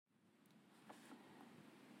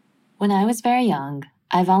When I was very young,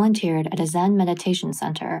 I volunteered at a Zen meditation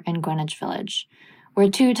center in Greenwich Village, where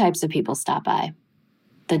two types of people stop by: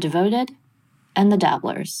 the devoted and the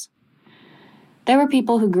dabblers. There were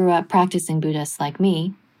people who grew up practicing Buddhists like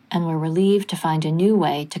me and were relieved to find a new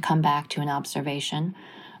way to come back to an observation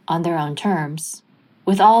on their own terms,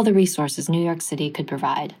 with all the resources New York City could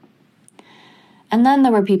provide. And then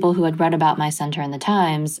there were people who had read about my center in the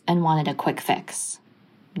Times and wanted a quick fix: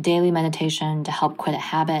 daily meditation to help quit a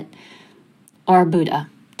habit, or a Buddha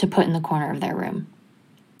to put in the corner of their room.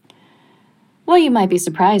 What you might be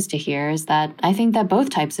surprised to hear is that I think that both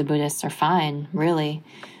types of Buddhists are fine, really.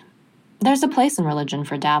 There's a place in religion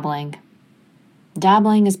for dabbling.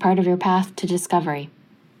 Dabbling is part of your path to discovery.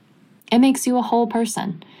 It makes you a whole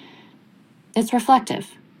person. It's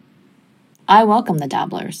reflective. I welcome the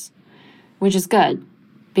dabblers, which is good,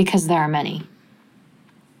 because there are many.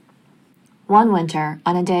 One winter,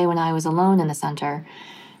 on a day when I was alone in the center,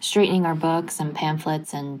 straightening our books and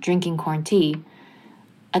pamphlets and drinking corn tea,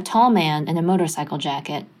 a tall man in a motorcycle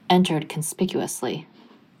jacket entered conspicuously.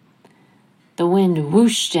 The wind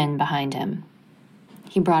whooshed in behind him.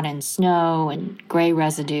 He brought in snow and gray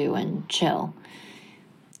residue and chill.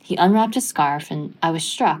 He unwrapped his scarf, and I was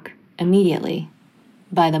struck, immediately,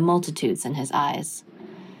 by the multitudes in his eyes.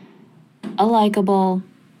 A likable,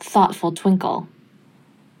 thoughtful twinkle,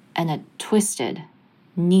 and a twisted,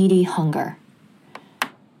 needy hunger.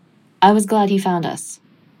 I was glad he found us.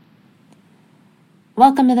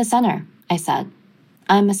 "Welcome to the center," I said.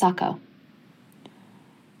 "I'm Misako."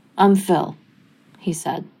 "I'm Phil," he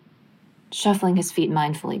said, shuffling his feet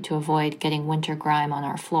mindfully to avoid getting winter grime on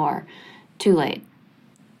our floor. Too late.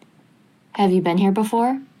 "Have you been here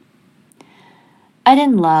before?" I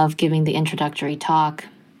didn't love giving the introductory talk.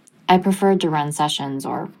 I preferred to run sessions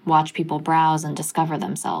or watch people browse and discover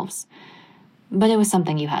themselves. But it was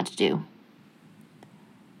something you had to do.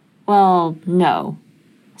 "Well, no,"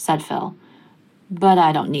 said Phil, "but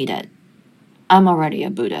I don't need it. I'm already a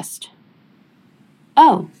Buddhist."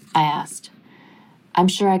 "Oh," I asked. I'm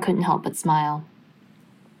sure I couldn't help but smile.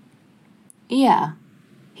 "Yeah,"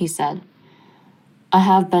 he said. "I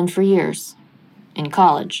have been for years. In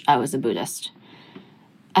college, I was a Buddhist.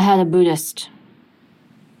 I had a Buddhist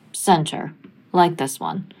center, like this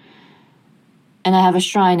one. And I have a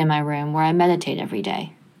shrine in my room where I meditate every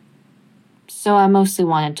day. So I mostly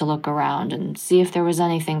wanted to look around and see if there was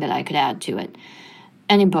anything that I could add to it.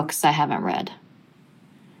 Any books I haven't read.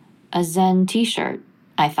 A Zen t-shirt,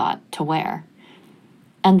 I thought, to wear.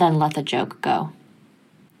 And then let the joke go.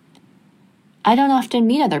 I don't often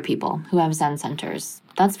meet other people who have Zen centers.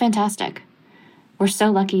 That's fantastic. We're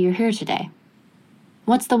so lucky you're here today.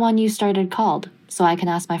 What's the one you started called, so I can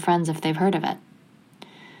ask my friends if they've heard of it?"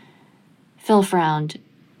 Phil frowned.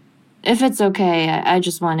 "If it's okay, I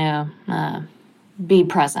just want to be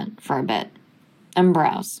present for a bit and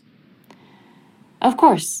browse." "Of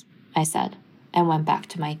course," I said, and went back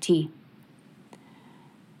to my tea.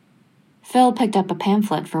 Phil picked up a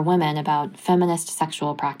pamphlet for women about feminist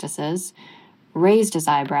sexual practices, raised his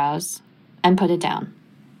eyebrows, and put it down.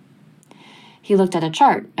 He looked at a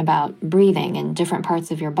chart about breathing in different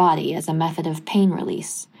parts of your body as a method of pain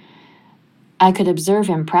release. I could observe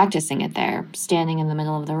him practicing it there, standing in the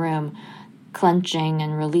middle of the room, clenching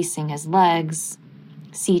and releasing his legs,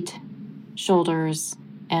 seat, shoulders,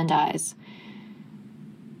 and eyes.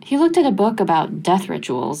 He looked at a book about death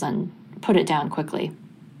rituals and put it down quickly.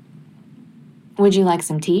 "Would you like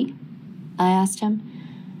some tea?" I asked him.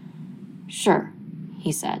 "Sure,"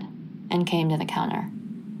 he said, and came to the counter.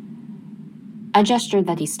 I gestured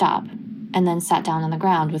that he stop, and then sat down on the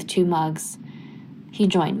ground with 2 mugs. He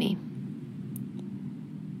joined me.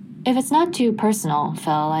 "If it's not too personal,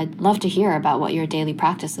 Phil, I'd love to hear about what your daily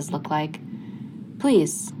practices look like.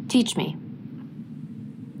 Please, teach me."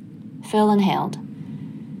 Phil inhaled.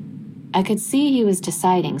 I could see he was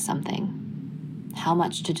deciding something. How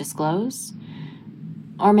much to disclose?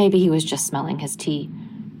 Or maybe he was just smelling his tea.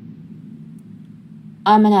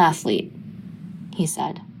 "I'm an athlete," he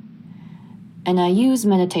said, "and I use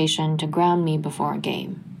meditation to ground me before a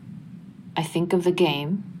game. I think of the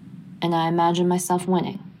game, and I imagine myself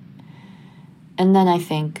winning. And then I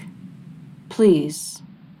think, please,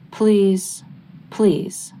 please,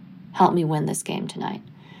 please, help me win this game tonight.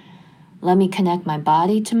 Let me connect my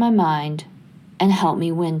body to my mind and help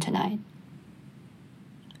me win tonight."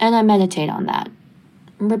 And I meditate on that,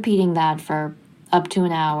 repeating that for up to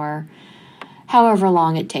an hour, however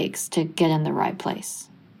long it takes to get in the right place.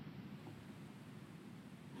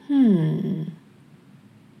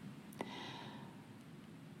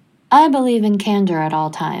 I believe in candor at all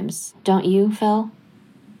times, don't you, Phil?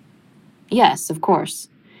 Yes, of course.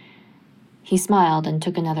 He smiled and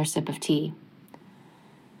took another sip of tea.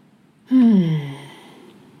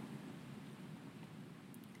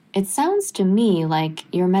 It sounds to me like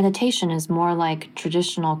your meditation is more like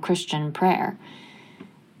traditional Christian prayer.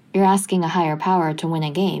 You're asking a higher power to win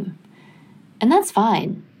a game. And that's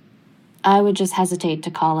fine. I would just hesitate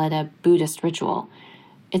to call it a Buddhist ritual.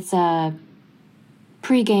 It's a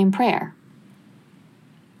pre-game prayer.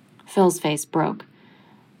 Phil's face broke.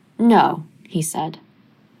 No, he said.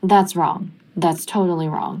 That's wrong. That's totally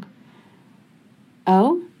wrong.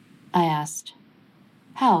 Oh? I asked.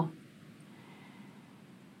 How?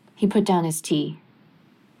 He put down his tea.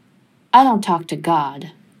 I don't talk to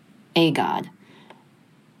God, a God.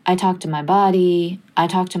 I talk to my body, I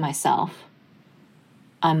talk to myself.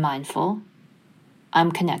 I'm mindful.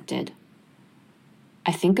 I'm connected.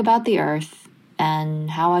 I think about the earth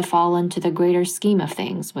and how I fall into the greater scheme of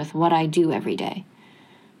things with what I do every day.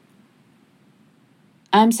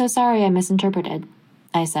 I'm so sorry I misinterpreted,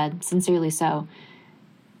 I said, sincerely so.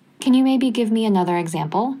 Can you maybe give me another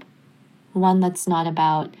example? One that's not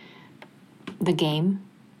about the game?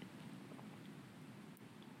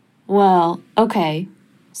 Well, okay,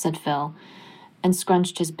 said Phil, and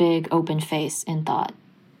scrunched his big, open face in thought.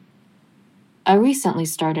 I recently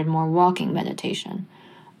started more walking meditation.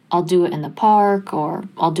 I'll do it in the park, or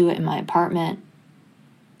I'll do it in my apartment.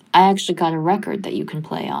 I actually got a record that you can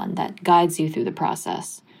play on that guides you through the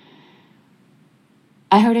process.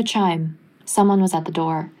 I heard a chime. Someone was at the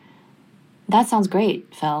door. That sounds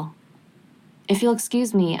great, Phil. If you'll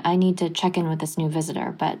excuse me, I need to check in with this new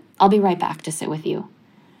visitor, but I'll be right back to sit with you.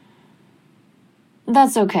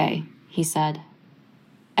 That's okay, he said.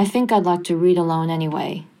 I think I'd like to read alone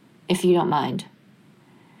anyway, if you don't mind.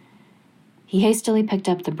 He hastily picked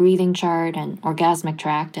up the breathing chart and orgasmic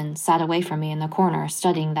tract and sat away from me in the corner,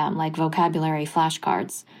 studying them like vocabulary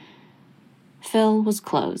flashcards. Phil was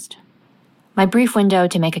closed. My brief window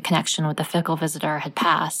to make a connection with the fickle visitor had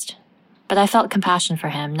passed, but I felt compassion for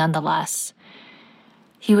him nonetheless.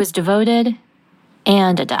 He was devoted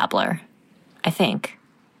and a dabbler, I think.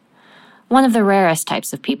 One of the rarest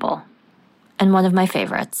types of people, and one of my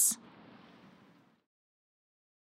favorites.